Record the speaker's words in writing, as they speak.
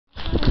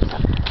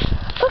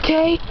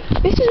Okay,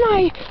 this is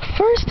my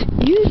first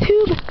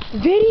YouTube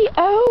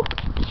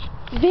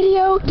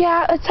video,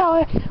 yeah, that's how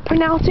I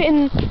pronounce it,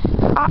 and,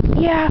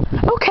 yeah,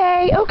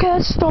 okay,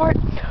 let's start.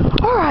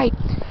 Alright,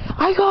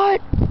 I got,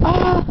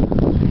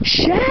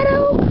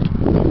 Shadow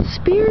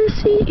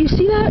Conspiracy, you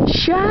see that?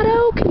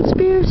 Shadow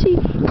Conspiracy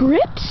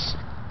Grips,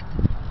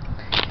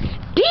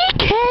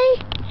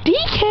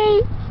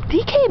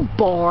 DK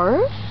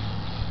Bar,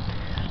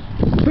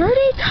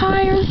 Verde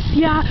Tires,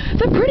 yeah,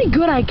 they're pretty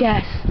good, I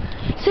guess.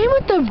 Same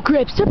with the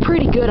grips, they're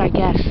pretty good, I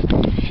guess.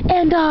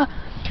 And,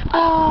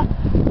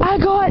 I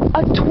got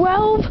a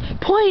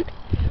 12.50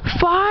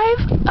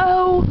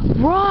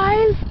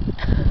 rise.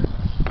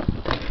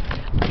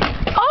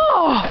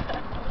 Oh!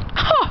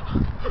 Huh.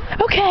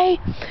 Okay.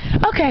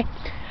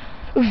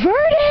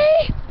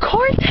 Verde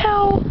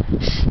Cartel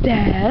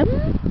stem.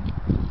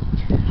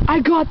 I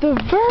got the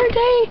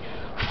Verde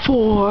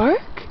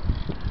fork.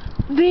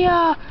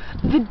 The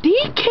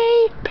DK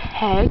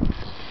pegs.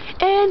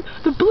 And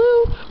the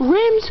blue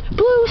rims,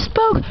 blue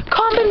spoke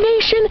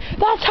combination.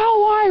 That's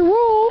how I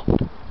roll.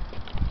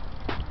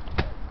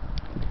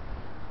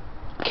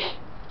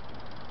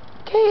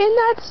 Okay, and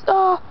that's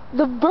the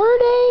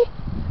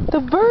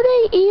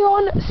Verde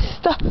Eon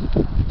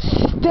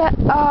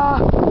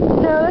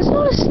no, that's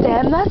not a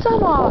stem. That's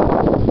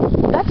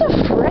a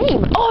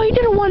frame. Oh, he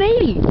did a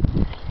 180.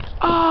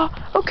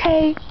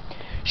 Okay.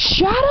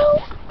 Shadow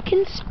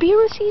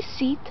Conspiracy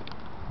seat.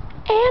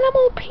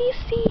 Animal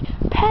PC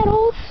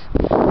pedals.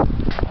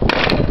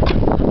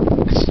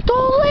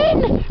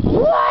 Stolen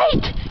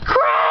white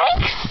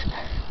cranks.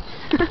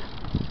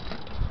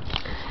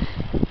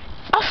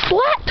 A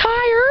flat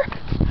tire.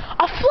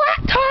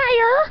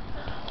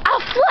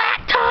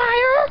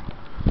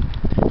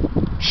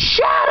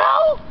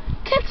 Shadow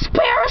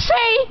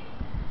Conspiracy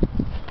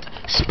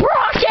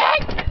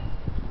sprocket.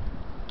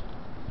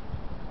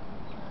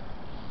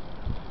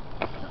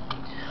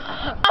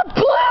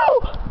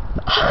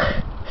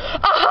 A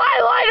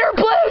highlighter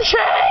blue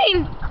chain!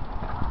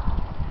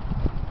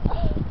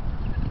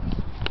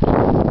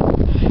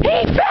 He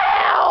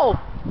fell!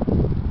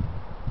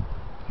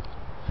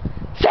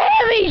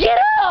 Sammy, get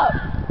up!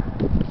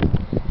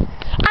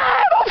 I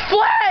have a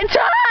flat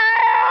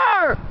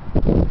tire!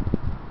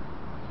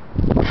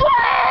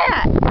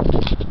 Flat!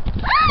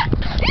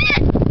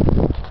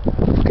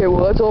 Okay,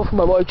 well, that's all for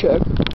my mic check.